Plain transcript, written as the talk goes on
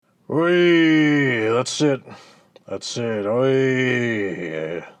Oi, that's it. That's it.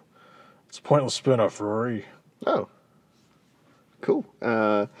 Oi. It's a pointless spin-off, Rory. Oh, cool.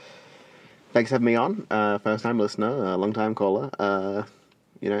 Thanks for having me on. First time listener, long time caller. I'm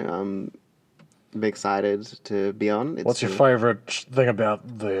excited to be on. What's your favourite thing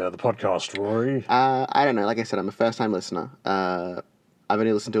about the podcast, Rory? I don't know. Like I said, I'm a first time listener. I've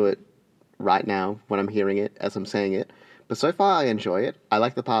only listened to it right now when I'm hearing it, as I'm saying it. But so far, I enjoy it. I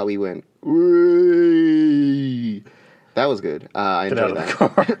like the part we went, "Wee." That was good. I Get out enjoyed of the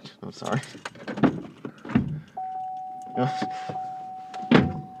that. car. I'm sorry. A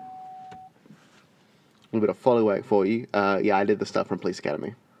little bit of follow work for you. Yeah, I did the stuff from Police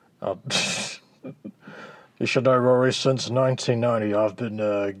Academy. You should know, Rory, since 1990, I've been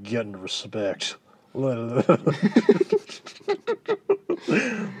getting respect.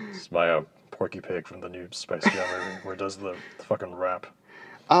 It's my Porky Pig from the new Space Jam movie, where he does the fucking rap.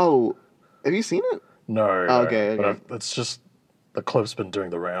 Oh, have you seen it? No, Oh, okay. But it's just, the clip's been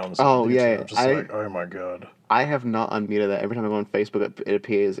doing the rounds. Oh, on YouTube. yeah, I'm just like, oh my god. I have not unmuted that. Every time I go on Facebook, it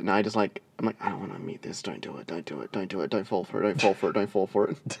appears, and I'm like, I don't want to unmute this. Don't do it. Don't do it. Don't do it. Don't fall for it. Don't fall for it. Don't fall for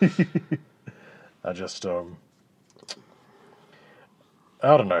it. I just, I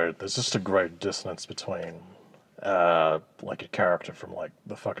don't know, there's just a great dissonance between, like, a character from, like,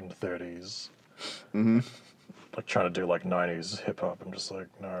 the fucking 30s. Mm-hmm. Like, trying to do, like, 90s hip-hop. I'm just like,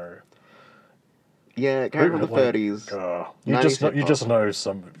 no. Yeah, character from the 30s. You just know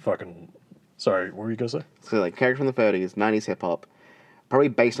some fucking... Sorry, what were you going to say? So, like, character from the 30s, 90s hip-hop, probably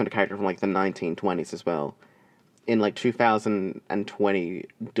based on a character from, like, the 1920s as well. In, like, 2020,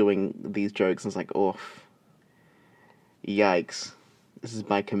 doing these jokes, and it's like, oh, yikes. This is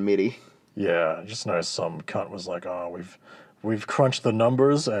by committee. Yeah, I just know some cunt was like, oh, we've crunched the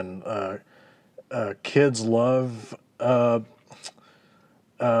numbers, and kids love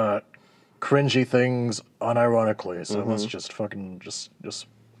cringy things unironically, so let's just fucking just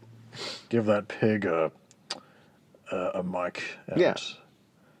give that pig a mic. And, Yeah.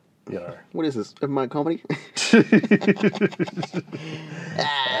 You know. What is this? My comedy?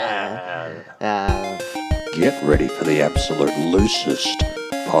 Get ready for the absolute loosest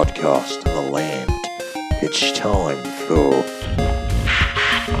podcast in the land. It's time for...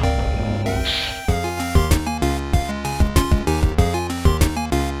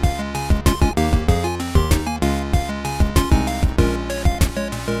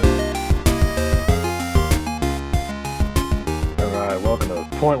 Alright, welcome to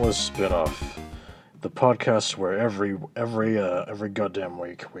Pointless Spin-Off, the podcast where every goddamn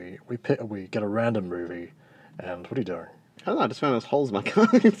week we get a random movie, and what are you doing? I don't know, I just found those holes in my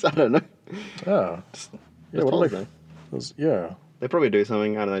cards. I don't know. Oh, yeah, what holes are there. Yeah, They probably do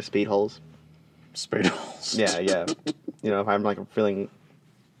something, I don't know, speed holes. speed holes. Yeah. You know, if I'm like feeling,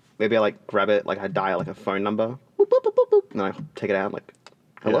 maybe I like grab it, like I dial like a phone number, boop, boop, boop, boop, boop, and then I take it out, like,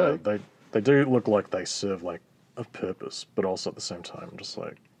 hello. Yeah, they do look like they serve like a purpose, but also at the same time, just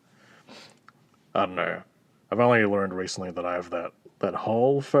like, I don't know. I've only learned recently that I have that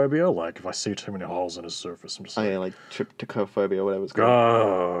hole phobia. Like, if I see too many holes in a surface, I'm just Oh like, yeah, like tryptophobia or whatever it's called.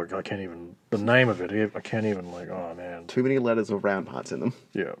 oh, I can't even, the name of it, I can't even, like, oh man. Too many letters with round parts in them.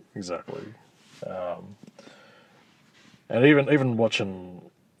 Yeah, exactly. And even watching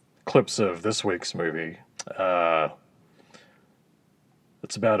clips of this week's movie,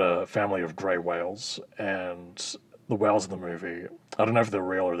 it's about a family of grey whales, and the whales in the movie, I don't know if they're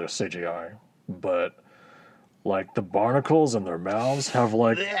real or they're CGI, but like the barnacles in their mouths have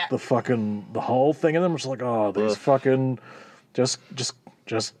like the whole thing in them. It's like, oh, these fucking just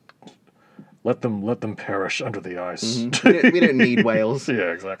let them perish under the ice. Mm-hmm. We don't need whales.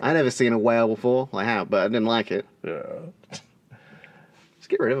 Yeah, exactly. I never seen a whale before. I have, but I didn't like it. Yeah, Just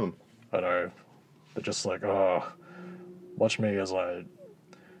get rid of them. I know. They're just like, oh, watch me as I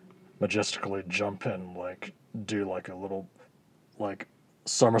majestically jump and like do like a little like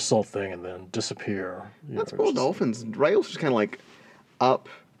somersault thing and then disappear. That's cool. Dolphins. Rails just kind of like up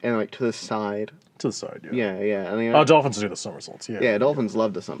and like to the side. To the side, yeah. Yeah. I mean, Dolphins do the somersaults, yeah. yeah, dolphins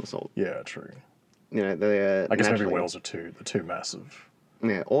love the somersault. Yeah, true. You know, they. I guess maybe naturally- whales are too massive.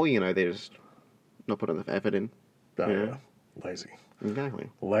 Yeah, or you know, they just not put enough effort in. Oh, Yeah. yeah. Lazy. Exactly.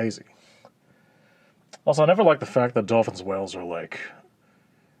 Lazy. Also, I never liked the fact that dolphins and whales are like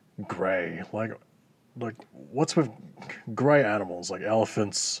gray. Like what's with gray animals? Like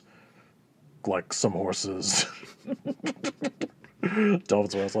elephants, like some horses.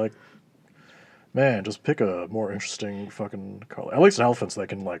 Dolphins and whales, like, man, just pick a more interesting fucking color. At least elephants, they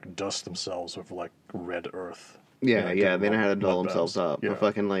can like dust themselves with like red earth. Yeah, get they know how to doll mud themselves baths. up. Yeah. But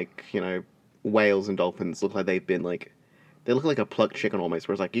fucking like, you know, whales and dolphins look like they've been like They look like a plucked chicken almost,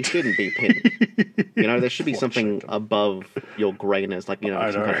 where it's like, you shouldn't be pink. You know, there should be something above your greyness, like, you know,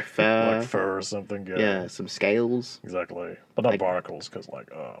 some kind of fur. Like fur or something, yeah. Yeah, some scales. Exactly. But not barnacles, because,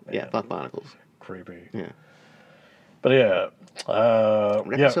 like, oh, man. Yeah, fuck barnacles. Creepy. Yeah. But yeah.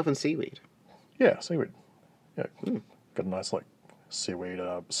 Wrap yourself in seaweed. Yeah, seaweed. Yeah. Got a nice, like, seaweed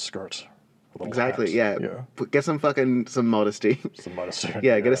skirt. Exactly, hat. yeah. Get some modesty. Some modesty.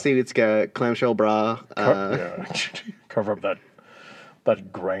 Yeah, get a seaweed skirt, clamshell bra. Cover up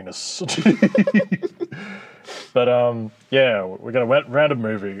that grayness. But yeah, we got a random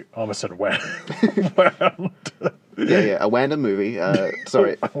movie. I almost said wound. Yeah, a random movie.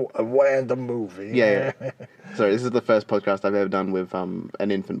 Sorry, a random movie. Yeah. Sorry, this is the first podcast I've ever done with an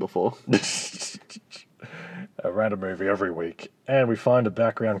infant before. A random movie every week, and we find a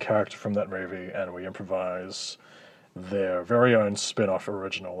background character from that movie, and we improvise their very own spin-off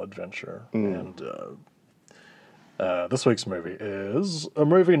original adventure. And this week's movie is a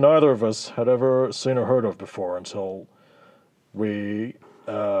movie neither of us had ever seen or heard of before until we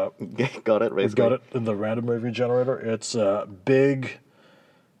got it. Basically. Got it in the random movie generator. It's Big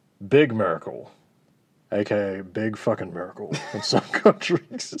Miracle, aka Big Fucking Miracle in some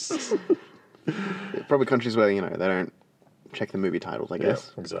countries. Probably countries where, you know, they don't check the movie titles, I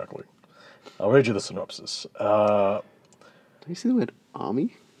guess. Yeah, exactly. I'll read you the synopsis. Do you see the word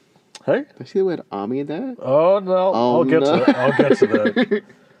army? Hey? Do you see the word army in there? Oh, no. I'll get to that.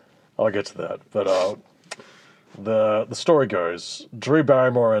 I'll get to that. But the story goes, Drew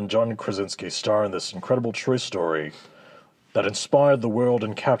Barrymore and John Krasinski star in this incredible true story that inspired the world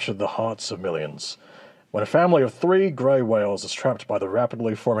and captured the hearts of millions. When a family of 3 grey whales is trapped by the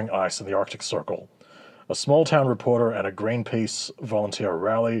rapidly forming ice in the Arctic Circle, a small-town reporter and a Greenpeace volunteer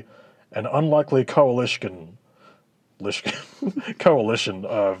rally an unlikely coalition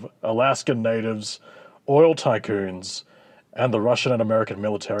of Alaskan natives, oil tycoons, and the Russian and American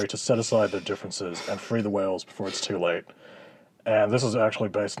military to set aside their differences and free the whales before it's too late. And this is actually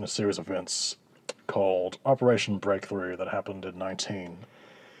based on a series of events called Operation Breakthrough that happened in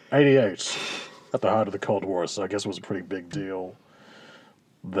 1988. At the height of the Cold War, so I guess it was a pretty big deal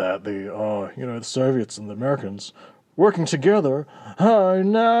that the Soviets and the Americans working together. Oh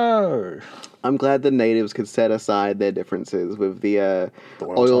no! I'm glad the natives could set aside their differences with the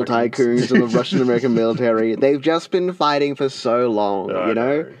oil tycoons and the Russian American military. They've just been fighting for so long, you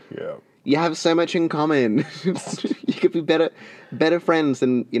know? Yeah. You have so much in common. You could be better friends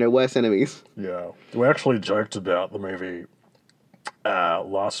than, you know, worse enemies. Yeah. We actually joked about the movie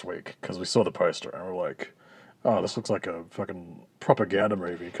last week because we saw the poster and we're like, oh, this looks like a fucking propaganda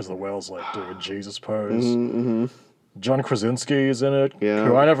movie because the whale's like doing a Jesus pose. Mm-hmm. John Krasinski is in it,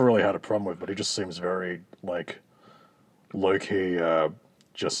 who I never really had a problem with, but he just seems very like low-key,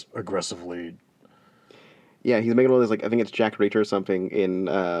 just aggressively. Yeah, he's making all this, like, I think it's Jack Reacher or something in,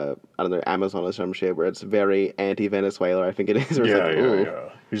 I don't know, Amazon or some shit, where it's very anti-Venezuela, I think it is. Or Yeah.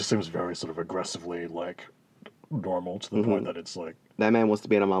 He just seems very sort of aggressively, like, normal to the point that it's, like... That man wants to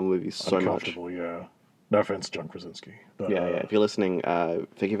be in a Marvel movie so much. Uncomfortable, yeah. No offense, John Krasinski. But, yeah. If you're listening,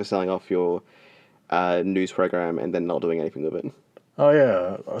 thank you for selling off your news program and then not doing anything with it. Oh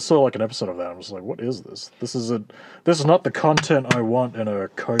yeah, I saw like an episode of that. I was like, "What is this? This is not the content I want in a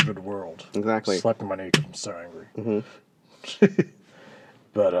COVID world." Exactly. Slapping my knee because I'm so angry. Mm-hmm.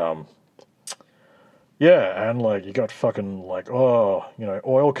 But yeah, and like you got fucking like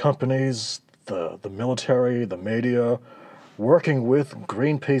oil companies, the military, the media, working with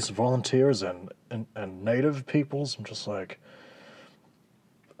Greenpeace volunteers and native peoples. I'm just like,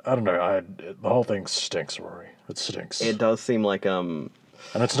 I don't know. The whole thing stinks, Rory. It stinks. It does seem like and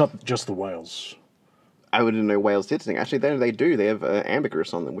it's not just the whales. I wouldn't know whales did stink. Actually, they do. They have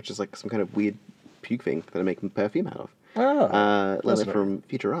ambergris on them, which is like some kind of weird puke thing that they make perfume out of. Leonard from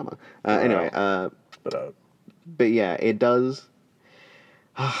Futurama. Anyway, but yeah, it does.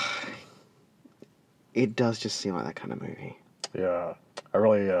 It does just seem like that kind of movie. Yeah, I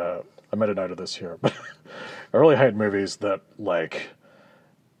really. I made a note of this here, but I really hate movies that like.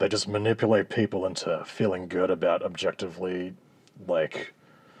 They just manipulate people into feeling good about objectively, like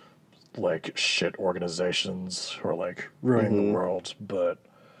shit organizations who are like ruining the world. But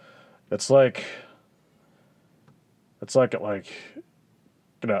it's like, I hate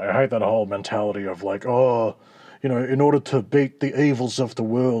that whole mentality of like, in order to beat the evils of the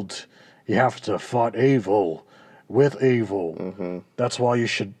world, you have to fight evil with evil. Mm-hmm. That's why you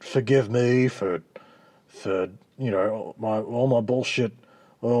should forgive me for all my bullshit.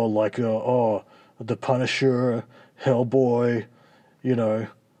 The Punisher, Hellboy,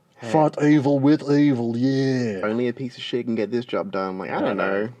 fight evil with evil, yeah. Only a piece of shit can get this job done. Like, I don't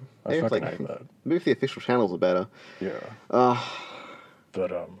know. I fucking hate that. Maybe if the official channels are better. Yeah.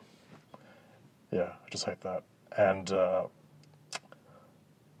 But, yeah, I just hate that. And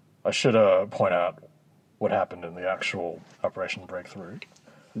I should point out what happened in the actual Operation Breakthrough.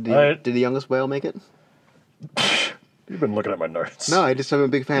 Did the youngest whale make it? You've been looking at my notes. No, I'm a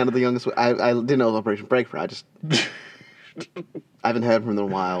big fan of the youngest whale. I didn't know it was Operation Breakthrough. I haven't heard from them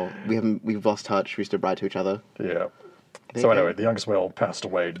in a while. We've lost touch. We stood right to each other. Yeah. So anyway, the youngest whale passed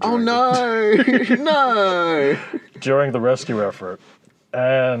away. Oh no! No! During the rescue effort,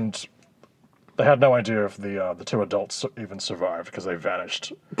 and they had no idea if the two adults even survived because they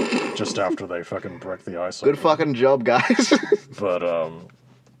vanished just after they fucking broke the ice. Good fucking job, guys. But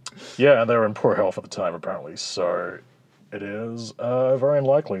yeah, they were in poor health at the time apparently, so it is very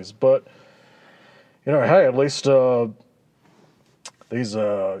unlikely. But you know, hey, at least these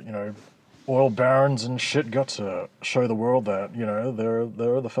oil barons and shit got to show the world that, you know, they're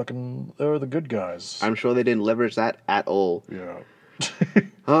the good guys. I'm sure they didn't leverage that at all. Yeah.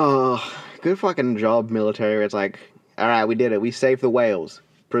 Oh, good fucking job, military. It's like, all right, we did it. We saved the whales.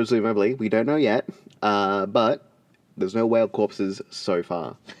 Presumably, we don't know yet. But there's no whale corpses so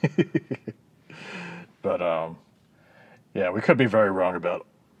far. But yeah, we could be very wrong about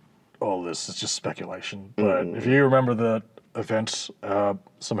all this. It's just speculation. But if you remember the event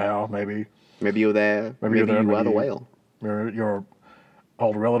somehow, maybe you were there. Maybe you are the whale. Your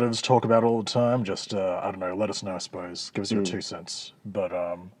old relatives talk about it all the time. Just I don't know. Let us know. I suppose. Give us your 2 cents. But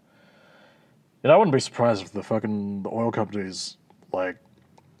I wouldn't be surprised if the oil companies like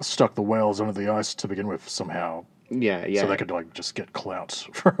stuck the whales under the ice to begin with somehow. Yeah. So they could like just get clout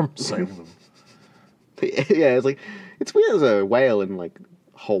from saving them. Yeah, it's weird as a whale in like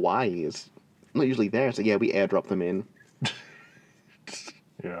Hawaii is not usually there. It's like, yeah, we airdrop them in.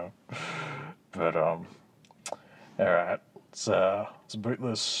 Yeah. But all right. Let's boot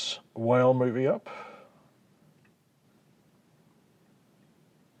this whale movie up.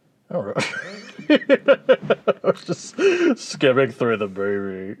 All right. I was just skimming through the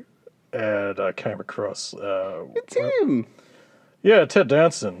movie, and I came across. It's him. Yeah, Ted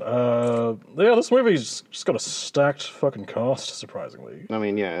Danson. Yeah, this movie's just got a stacked fucking cast, surprisingly. I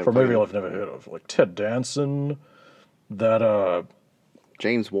mean, yeah. For a movie I've never heard of. Like, Ted Danson, that,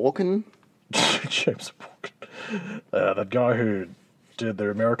 James Walken? James Walken. That guy who did the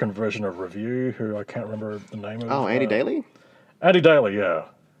American version of Review, who I can't remember the name of. Oh, Andy Daly? Andy Daly, yeah.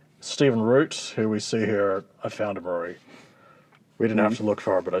 Stephen Root, who we see here. I found him, Rory. We didn't have to look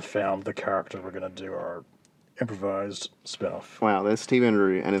far, but I found the character we're going to do our improvised spin-off. Wow, there's Stephen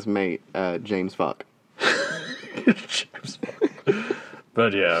Root and his mate, James Fuck. James Fuck.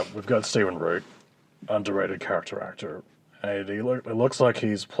 But yeah, we've got Stephen Root, underrated character actor. And it looks like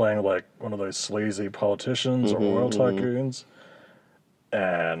he's playing like one of those sleazy politicians or oil tycoons.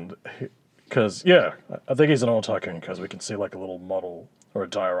 And because, yeah, I think he's an oil tycoon because we can see like a little model or a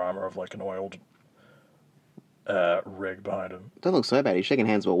diorama of like an oiled rig behind him. Don't look so bad. He's shaking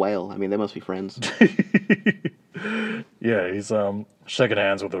hands with a whale. I mean, they must be friends. Yeah, he's shaking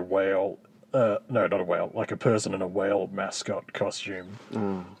hands with a whale. No, not a whale. Like a person in a whale mascot costume.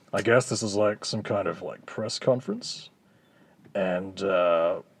 I guess this is like some kind of like press conference. And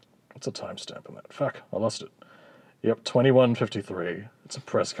what's a timestamp on that? Fuck, I lost it. Yep, 21:53. It's a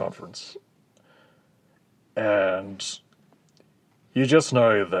press conference. And you just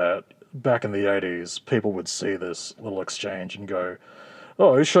know that back in the 80s, people would see this little exchange and go,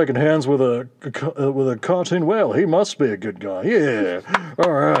 oh, he's shaking hands with a cartoon whale. He must be a good guy. Yeah,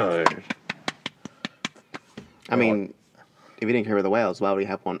 all right. I mean, if he didn't care about the whales, why would he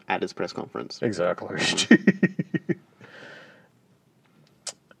have one at his press conference? Exactly.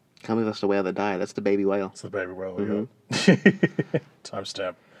 Can't believe that's the whale that died. That's the baby whale. It's the baby whale, yeah.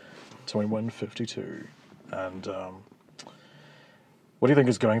 Timestamp 21:52. And what do you think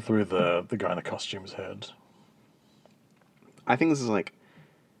is going through the guy in the costume's head? I think this is like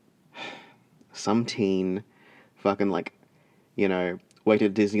some teen fucking like, you know, worked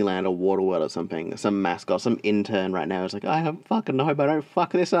at Disneyland or Waterworld or something. Some mascot, some intern right now is like, I fucking hope I don't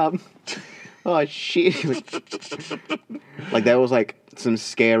fuck this up. Oh, shit. Like, there was, like, some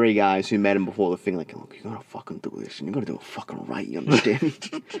scary guys who met him before the thing, like, look, you're gonna fucking do this, and you're gonna do it fucking right, you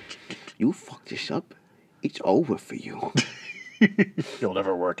understand? You fuck this up, it's over for you. You'll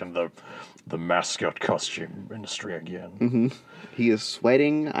never work in the mascot costume industry again. Mm-hmm. He is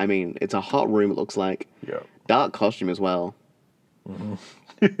sweating. I mean, it's a hot room, it looks like. Yeah. Dark costume as well. Mm-hmm.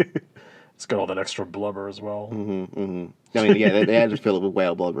 It's got all that extra blubber as well. Mm-hmm, mm-hmm. I mean, yeah, they had to fill it with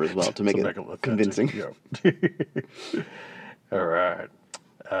whale blubber as well to make it look convincing. Yeah. All right.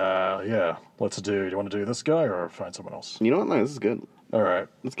 Yeah. Do you want to do this guy or find someone else? You know what? No, this is good. All right.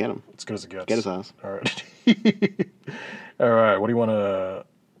 Let's get him. As good as it gets. Get his ass. All right. All right. What do you want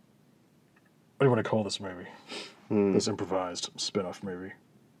to call this movie? This improvised spin-off movie.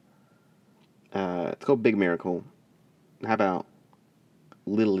 It's called Big Miracle. How about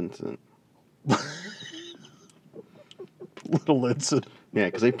Little Incident? Little Incident. Yeah,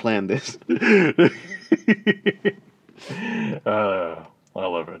 because they planned this. I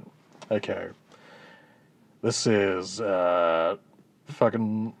love it. Okay. This is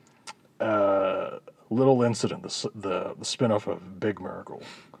fucking Little Incident, the spin-off of Big Miracle.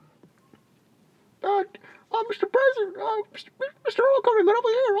 Mr. President, Mr. Holcomb, over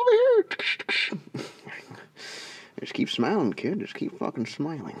here. Just keep smiling, kid. Just keep fucking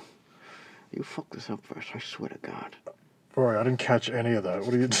smiling. You fuck this up first, I swear to God. Rory, I didn't catch any of that.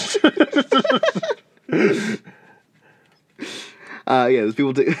 What are you... Yeah, there's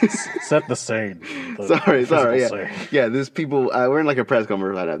people... Set the scene. Sorry, yeah. Scene. Yeah, there's people... we're in like a press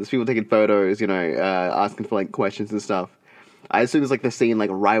conference right now. There's people taking photos, asking for like questions and stuff. I assume it's like the scene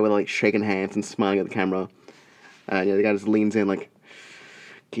like right where they're like shaking hands and smiling at the camera. The guy just leans in like,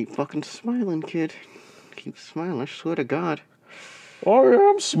 keep fucking smiling, kid. Keep smiling, I swear to God. I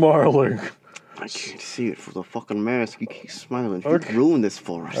am smiling. I can't see it for the fucking mask. You keep smiling. You ruined this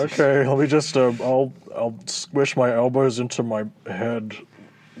for us. Okay, let me just, I'll squish my elbows into my head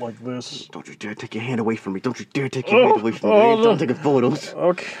like this. Don't you dare take your hand away from me. Don't you dare take your hand away from me. Don't take photos.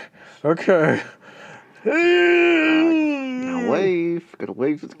 Okay. Now wave. Gotta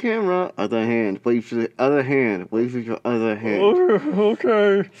wave to the camera. Other hand. Wave to the other hand. Wave with your other hand.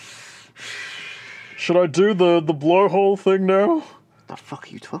 Okay. Should I do the blowhole thing now? The fuck are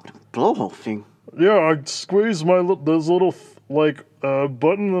you talking about? Blowhole thing? Yeah, I squeeze there's a little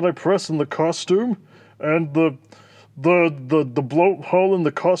button that I press in the costume, and the blowhole in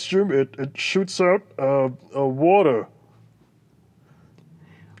the costume it shoots out water.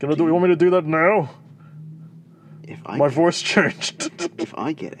 You want me to do that now? My voice changed. If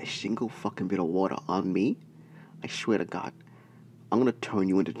I get a single fucking bit of water on me, I swear to God, I'm gonna turn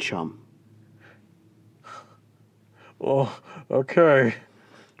you into chum. Oh, okay.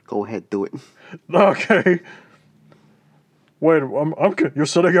 Go ahead, do it. Okay. Wait, you're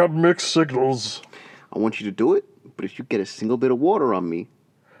setting out mixed signals. I want you to do it, but if you get a single bit of water on me...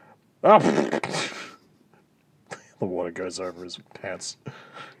 The water goes over his pants.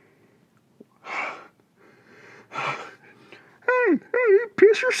 Hey, you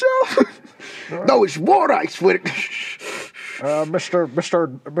piss yourself? No, it's water, I swear to...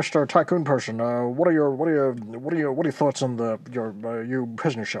 Mr. Tycoon person, what are your thoughts on you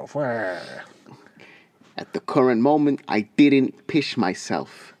pissing yourself? At the current moment, I didn't piss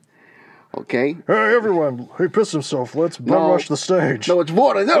myself. Okay? Hey, everyone, he pissed himself. Let's bum rush the stage. No, it's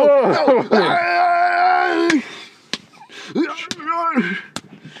water. No.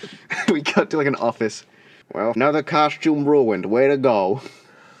 We got to like an office. Well, another costume ruined. Way to go.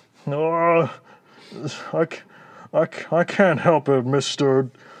 I can't help it,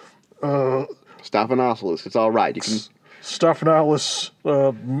 Mr. Stephanopoulos. It's all right. You can... Stephanopoulos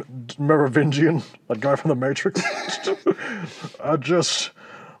Merovingian, that guy from The Matrix. I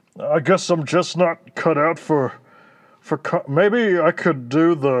guess I'm just not cut out for maybe I could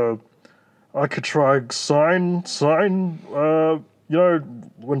try sign,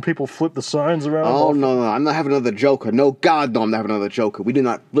 when people flip the signs around. Oh, no, I'm not having another Joker. No, God, no, I'm not having another Joker. We do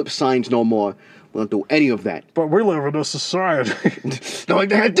not flip signs no more. We don't do any of that. But we live in a society. No,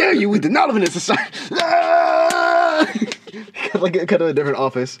 how dare you? We do not live in a society. Like, kind of a different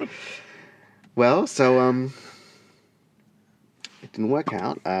office. Well, so, it didn't work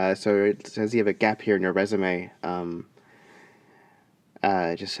out. So it says you have a gap here in your resume.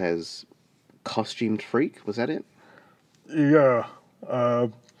 It just says costumed freak. Was that it? Yeah.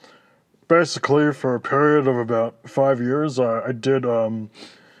 Basically, for a period of about 5 years, I did, odd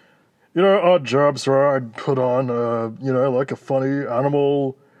jobs where I'd put on, like a funny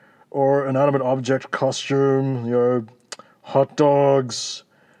animal or inanimate object costume, hot dogs,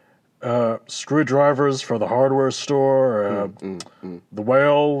 screwdrivers for the hardware store, the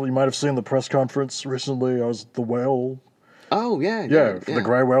whale. You might have seen the press conference recently. I was the whale. Oh, yeah. For the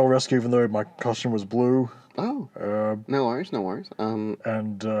gray whale rescue, even though my costume was blue. Oh, no worries. You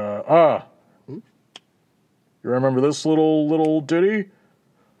remember this little ditty?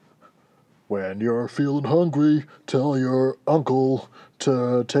 When you're feeling hungry, tell your uncle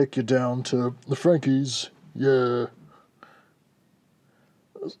to take you down to the Frankie's. Yeah.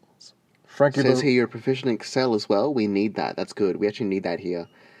 Frankie says here you're proficient in Excel as well. We need that. That's good. We actually need that here.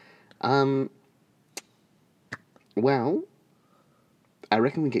 Well, I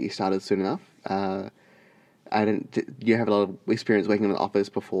reckon we get you started soon enough. You have a lot of experience working in the office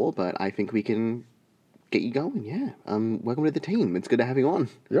before, but I think we can get you going. Yeah. Welcome to the team. It's good to have you on.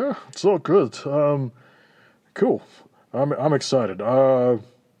 Yeah, it's all good. Cool. I'm excited.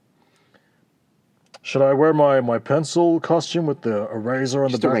 Should I wear my pencil costume with the eraser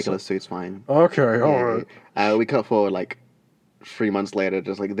on Just the back? a regular suit's fine. Okay, all right. We cut forward like 3 months later,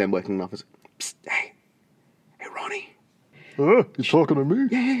 just like them working in the office. Psst, hey, Ronnie. You talking to me?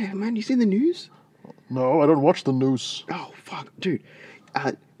 Yeah, man. You seen the news? No, I don't watch the news. Oh fuck, dude.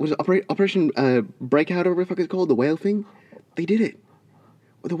 Was it Operation Breakout or whatever the fuck it's called? The whale thing? They did it.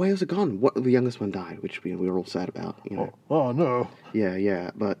 Well, the whales are gone. The youngest one died, which we were all sad about. You know. Oh no.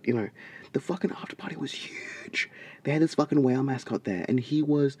 Yeah, but you know, the fucking after party was huge. They had this fucking whale mascot there, and he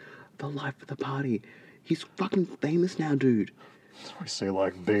was the life of the party. He's fucking famous now, dude. We see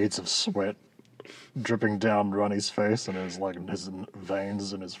like beads of sweat dripping down Ronnie's face, and his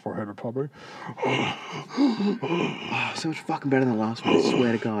veins in his forehead are popping. Oh, so much fucking better than the last one. I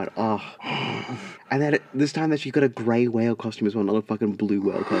swear to God. Oh, and then this time that she's got a grey whale costume as well, not a fucking blue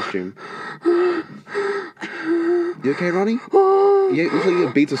whale costume. You okay, Ronnie? Yeah, looks like you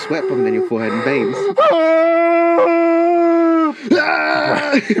have beads of sweat popping down your forehead and veins.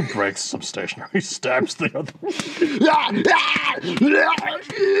 He breaks some stationery. He stabs the other one.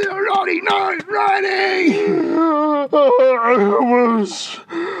 Ronnie, no, Ronnie!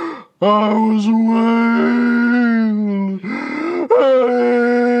 I was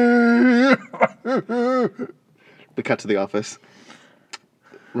whale. We cut to the office.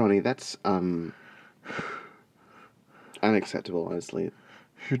 Ronnie, that's unacceptable, honestly.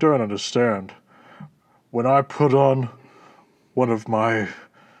 You don't understand. When I put on one of my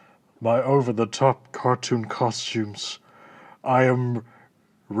over-the-top cartoon costumes, I am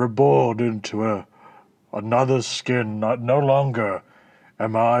reborn into another skin. No longer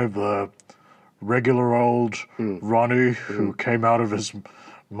am I the regular old Ronnie who came out of his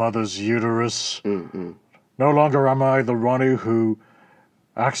mother's uterus. No longer am I the Ronnie who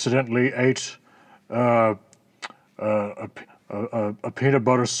accidentally ate a peanut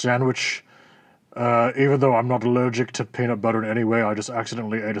butter sandwich. Even though I'm not allergic to peanut butter in any way, I just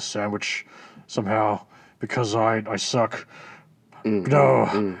accidentally ate a sandwich somehow because I suck. I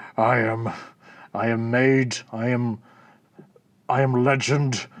am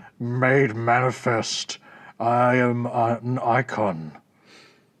legend made manifest. I am an icon.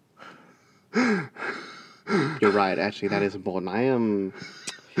 You're right, actually, that is important.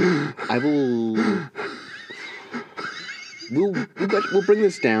 We'll bring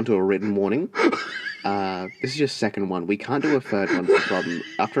this down to a written warning. This is your second one. We can't do a third one for the problem.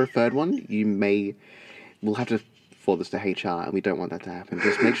 After a third one, we'll have to forward this to HR, and we don't want that to happen.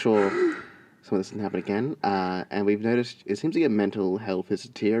 Just make sure some of this doesn't happen again. And we've noticed it seems like your mental health is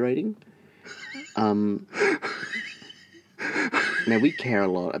deteriorating. Now, we care a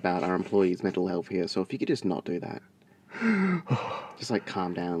lot about our employees' mental health here, so if you could just not do that. Just, like,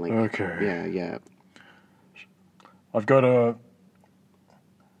 calm down. Like, okay. Yeah. I've got a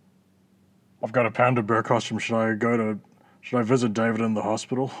panda bear costume. Should I visit David in the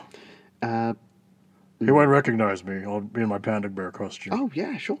hospital? He won't recognize me. I'll be in my panda bear costume. Oh,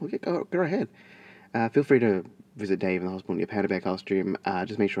 yeah, sure. Go ahead. Feel free to visit Dave in the hospital in your panda bear costume.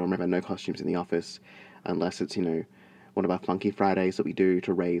 Just make sure, remember, no costumes in the office unless it's, one of our Funky Fridays that we do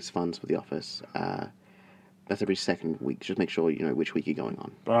to raise funds for the office. That's every second week. Just make sure you know which week you're going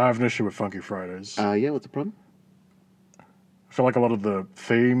on. I have an issue with Funky Fridays. Yeah, what's the problem? I feel like a lot of the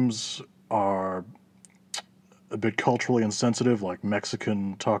themes are a bit culturally insensitive, like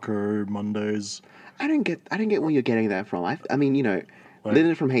Mexican Taco Mondays. I don't get where you're getting that from. I mean,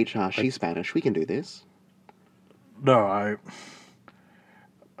 Linda from HR, she's Spanish. We can do this. No, I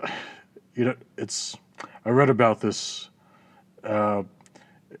read about this.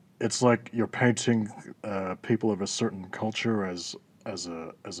 It's like you're painting people of a certain culture as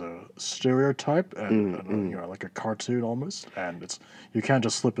a stereotype and like a cartoon almost, and you can't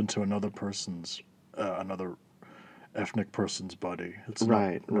just slip into another ethnic person's body. It's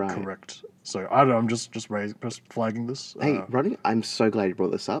not correct. So I don't know, I'm just flagging this. Hey, Ronnie, I'm so glad you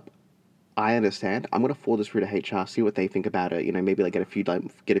brought this up. I understand. I'm gonna forward this through to HR, see what they think about it. Maybe get a few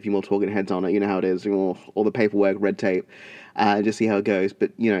more talking heads on it. You know how it is, all the paperwork, red tape, just see how it goes.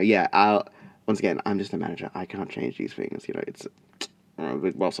 But once again, I'm just a manager. I can't change these things. It's a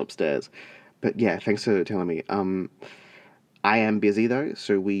big boss upstairs. But yeah, thanks for telling me. I am busy though,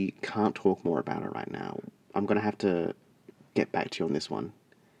 so we can't talk more about it right now. I'm gonna have to get back to you on this one.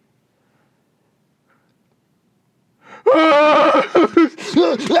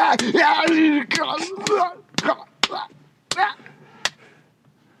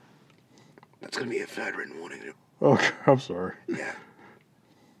 That's going to be a third written warning. Okay, I'm sorry. Yeah.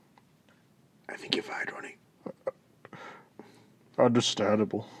 I think you're fired, Ronnie.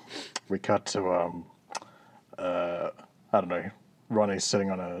 Understandable. We cut to, I don't know, Ronnie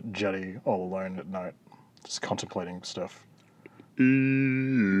sitting on a jetty all alone at night, just contemplating stuff.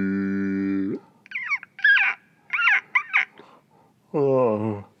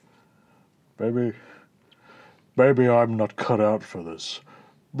 Oh, maybe I'm not cut out for this.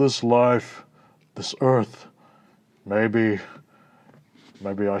 This life, this earth. Maybe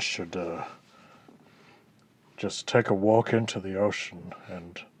I should just take a walk into the ocean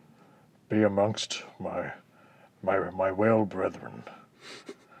and be amongst my whale brethren.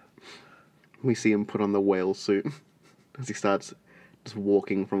 We see him put on the whale suit as he starts just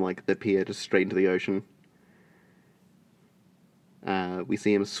walking from like the pier just straight into the ocean. We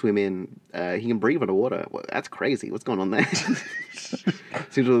see him swim in. He can breathe underwater. Well, that's crazy. What's going on there?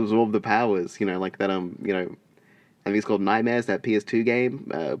 Seems to absorb the powers. Like that. I think it's called Nightmares. That PS2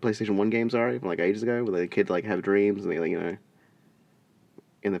 game, PlayStation 1 game. Sorry, from like ages ago, where the kids like have dreams and they like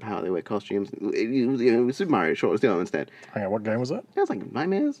in the power they wear costumes. It was Super Mario. Sure, still instead. Hang on, what game was that? It was like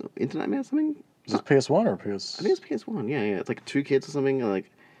Nightmares, Into Nightmares, something. Is this PS1 or PS? I think it's PS1. Yeah. It's like two kids or something.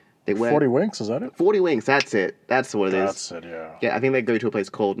 Like they wear 40 Winks. Is that it? 40 Winks. That's it. That's what it is. That's it. Yeah. Yeah, I think they go to a place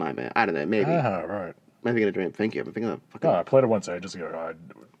called Nightmare. I don't know. Maybe. Ah, right. Maybe in a dream. Thank you. I'm thinking of fucking. No, I played it once ages ago.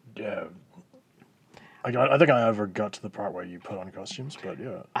 I think I ever got to the part where you put on costumes, but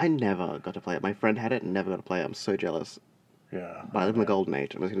yeah. I never got to play it. My friend had it and never got to play it. I'm so jealous. Yeah. But I live in the golden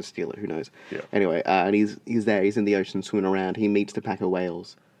age. I'm just going to steal it. Who knows? Yeah. Anyway, and he's there. He's in the ocean swimming around. He meets the pack of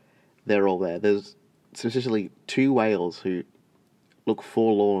whales. They're all there. There's essentially two whales who look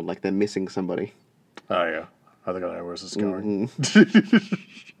forlorn, like they're missing somebody. Oh, yeah. I think I know where this is going.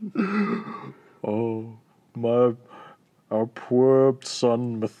 Oh, our poor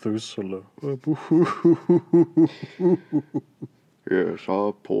son Methuselah. Yes,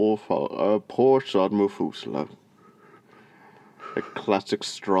 our poor son Methuselah. A classic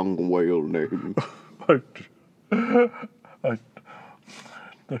strong whale name.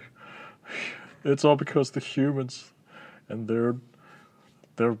 It's all because the humans and their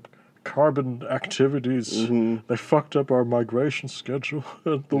carbon activities, they fucked up our migration schedule,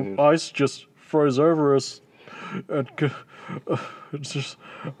 and the ice just froze over us, and it's just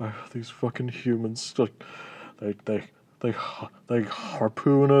these fucking humans, they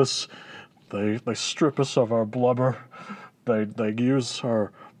harpoon us, they strip us of our blubber, they use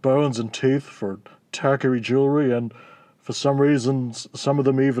our bones and teeth for tacky jewelry, and for some reason some of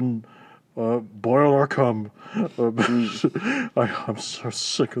them even boil our cum. I'm so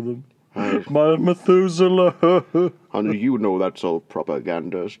sick of them. My Methuselah. Honey, you know that's all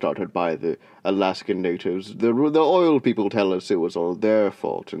propaganda started by the Alaskan natives. The oil people tell us it was all their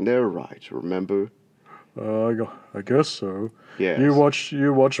fault, and they're right, remember? I guess so. Yes. You watch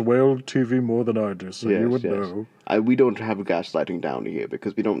whale TV more than I do, so you would know. We don't have gaslighting down here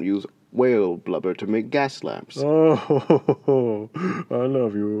because we don't use whale blubber to make gas lamps. Oh, I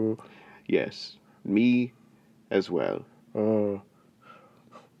love you. Yes, me as well.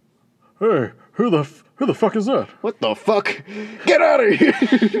 Hey, who the fuck is that? What the fuck? Get out of here!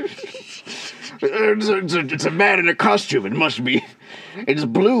 It's a man in a costume, it must be. It's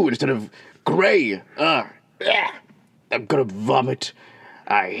blue instead of gray. I'm gonna vomit.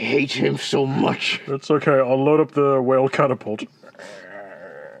 I hate him so much. It's okay, I'll load up the whale catapult.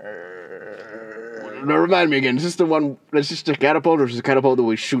 Now remind me again, is this the one that's just a catapult, or is it a catapult that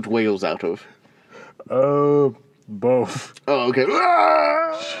we shoot whales out of? Both. Oh, okay.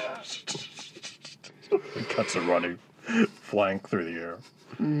 It cuts a running, flying through the air.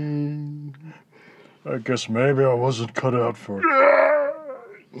 I guess maybe I wasn't cut out for it.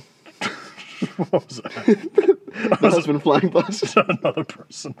 What was that? My husband flying past. Another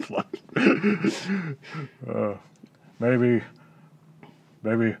person flying. Maybe,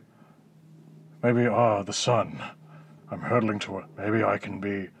 the sun. I'm hurtling to it. Maybe I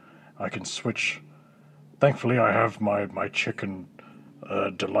can switch. Thankfully, I have my chicken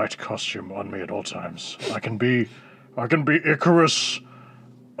delight costume on me at all times. I can be Icarus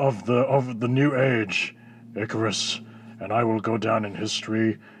of the new age, Icarus, and I will go down in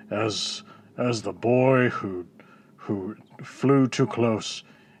history as the boy who flew too close.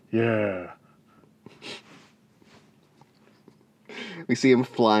 Yeah. We see him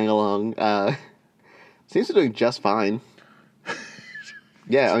flying along. Seems to be doing just fine.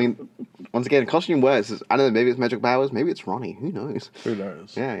 Yeah, I mean, once again, costume works. I don't know, maybe it's magic powers, maybe it's Ronnie. Who knows? Who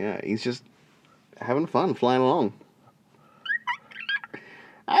knows? Yeah, he's just having fun, flying along.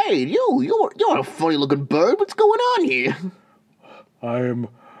 Hey, you're a funny looking bird. What's going on here? I'm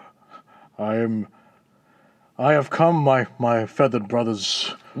I have come, my feathered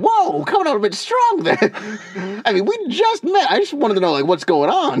brothers. Whoa, coming out a bit strong there. I mean, we just met. I just wanted to know, like, what's going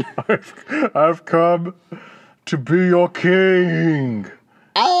on. I've come to be your king.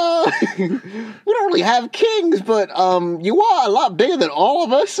 We don't really have kings, but you are a lot bigger than all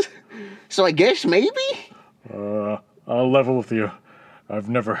of us. So I guess maybe? I'll level with you. I've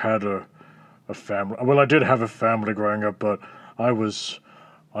never had a family. Well, I did have a family growing up, but I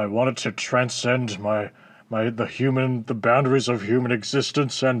wanted to transcend the boundaries of human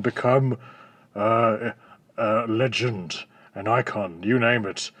existence and become a legend, an icon, you name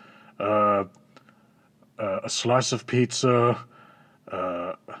it. A slice of pizza,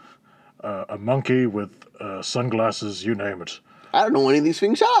 a monkey with sunglasses, you name it. I don't know what any of these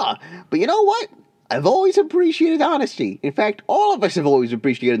things are, but you know what? I've always appreciated honesty. In fact, all of us have always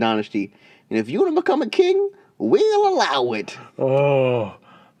appreciated honesty. And if you want to become a king, we'll allow it. Oh,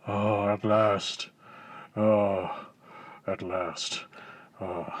 at last. Oh, at last.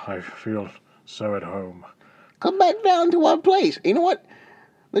 Oh, I feel so at home. Come back down to our place. You know what?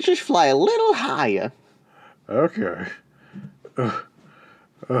 Let's just fly a little higher. Okay.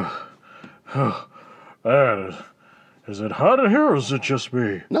 And is it hot in here or is it just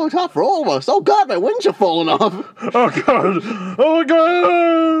me? No, it's hot for all of us. Oh, God, my wings are falling off. Oh, God. Oh, my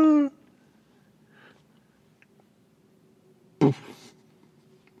God.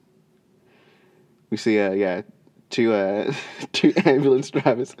 We see, two ambulance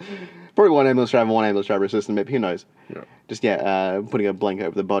drivers. Probably one ambulance driver, one ambulance driver assistant, maybe, who knows? Yeah. Just, putting a blanket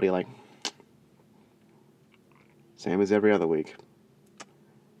over the body, like, same as every other week.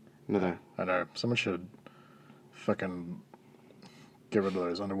 Another. I know. Someone should fucking get rid of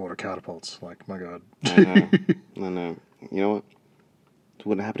those underwater catapults. Like, my God. I know. You know what? It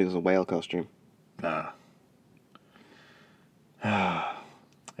wouldn't happen if it was a whale costume. Nah.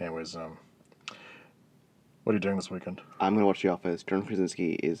 Anyways, what are you doing this weekend? I'm gonna watch The Office. John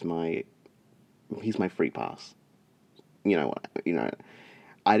Krasinski is he's my free pass. You know what?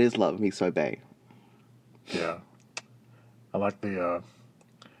 I just love him. He's so bae. Yeah. I like that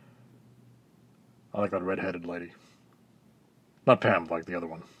redheaded lady. Not Pam, like the other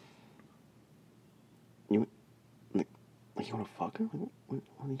one. You want to fuck her? What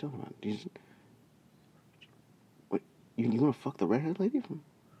are you talking about? You want to fuck the redhead lady from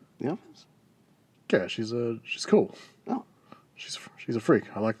The Office? Yeah, she's cool. Oh. She's a freak.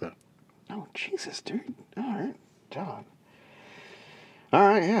 I like that. Oh, Jesus, dude. All right, John. All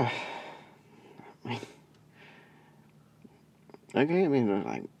right, yeah. Okay, I mean,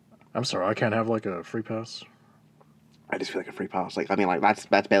 like... I'm sorry, I can't have, like, a free pass? I just feel like a free pass. Like, I mean, like,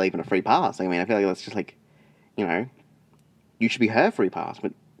 that's barely even a free pass. Like, I mean, I feel like that's just, like, you should be her free pass,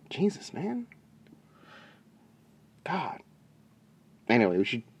 but Jesus, man. God. Anyway, we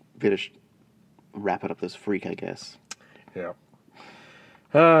should finish wrapping up this freak, I guess. Yeah.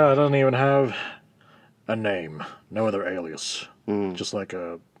 I don't even have a name. No other alias. Just like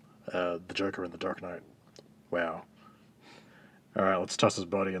the Joker in The Dark Knight. Wow. All right, let's toss his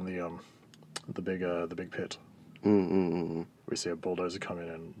body in the big pit. We see a bulldozer come in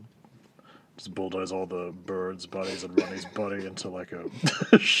and just bulldoze all the birds' bodies and run his body into like a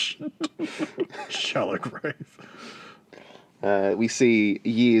shallow grave. We see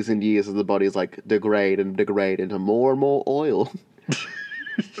years and years of the bodies like degrade into more and more oil.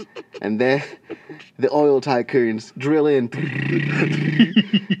 And then the oil tycoons drill in,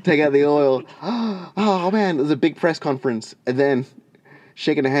 take out the oil. Oh man, there's a big press conference. And then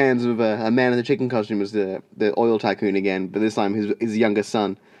shaking the hands of a man in the chicken costume is the oil tycoon again, but this time his youngest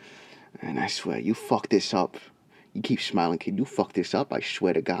son. And I swear, you fuck this up. You keep smiling, kid. You fuck this up, I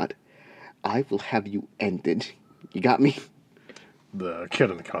swear to God. I will have you ended. You got me? The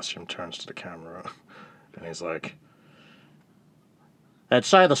kid in the costume turns to the camera and he's like, "I'd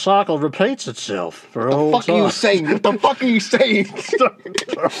say the cycle repeats itself for a whole time." What the fuck are you saying?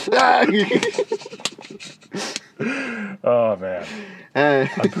 Oh, man.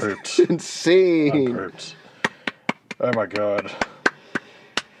 I pooped. Insane. I pooped. Oh, my God.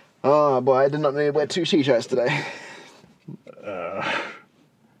 Oh, boy, I did not need to wear 2 t-shirts today. I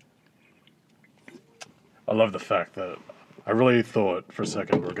love the fact that I really thought for a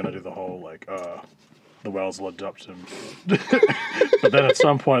second we were going to do the whole, like, the whales will adopt him. But then at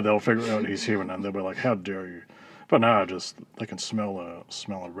some point they'll figure out he's human and they'll be like, how dare you? But now they can smell a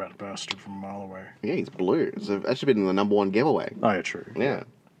rat bastard from a mile away. Yeah, he's blue. So that should have been the number 1 giveaway. Oh, yeah, true. Yeah.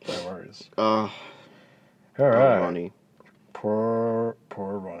 No worries. All right. Ronnie. Poor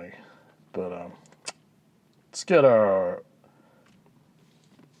Ronnie. But, let's get our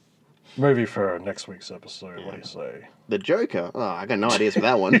Movie for next week's episode. What do you say? The Joker? Oh, I got no ideas for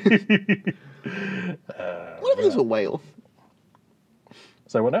that one. What if it was a whale?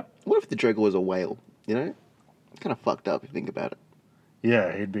 So what now? What if the Joker was a whale? You know? It's kind of fucked up if you think about it.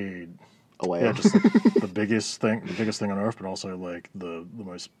 Yeah, he'd be a whale. Yeah, just the biggest thing on Earth, but also like the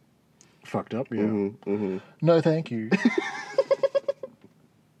most fucked up. Yeah. No, thank you.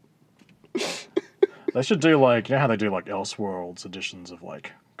 They should do like, you know how they do like Elseworlds editions of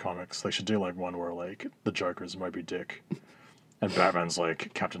like comics? They should do like one where like the Joker's Moby Dick and Batman's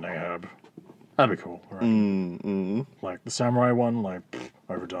like Captain Ahab. That'd be cool. Right? Like the samurai one, like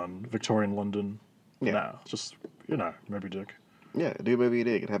overdone. Victorian London. Yeah. Nah, just, Moby Dick. Yeah, do Moby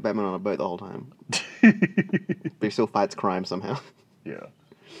Dick and have Batman on a boat the whole time. But he still fights crime somehow. Yeah.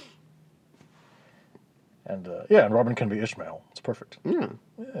 And and Robin can be Ishmael. It's perfect. Yeah.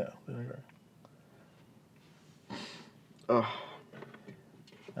 Yeah, there you go. Oh.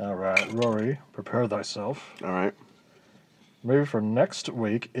 All right, Rory, prepare thyself. All right. Movie for next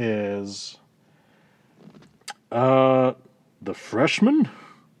week is The Freshman?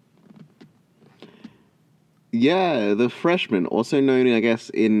 Yeah, The Freshman, also known, I guess,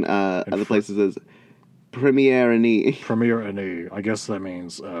 in other places as Premiere Année. Premiere Année. I guess that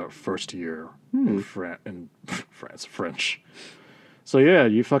means first year in France, French. So yeah,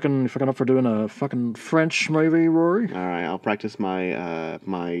 you fucking up for doing a fucking French movie, Rory? All right, I'll practice my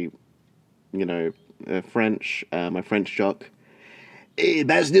French, my French jock. Hey,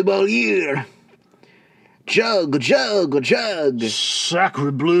 basketball year. Jug.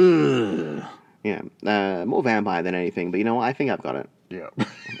 Sacre bleu. Yeah, more vampire than anything, but you know what? I think I've got it. Yeah,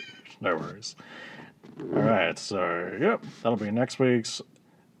 no worries. All right, so yep, that'll be next week's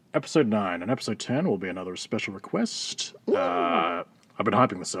episode 9, and episode 10 will be another special request. I've been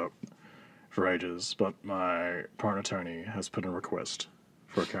hyping this up for ages, but my partner Tony has put in a request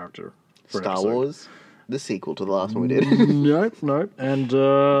for a character. For Star Wars, the sequel to the last one we did. Nope. And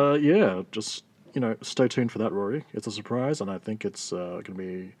just stay tuned for that, Rory. It's a surprise, and I think it's going to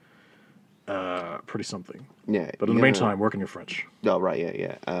be pretty something. Yeah. But in the meantime, work on your French. Oh right,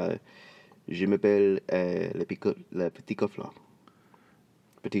 yeah. Je m'appelle le petit chauffeur.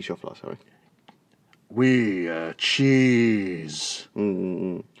 Petit chauffeur, sorry. Oui, cheese.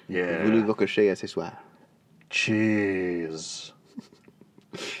 Yeah. Voulez-vous coucher ce soir? Cheese.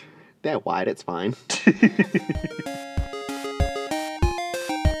 They're white, it's fine.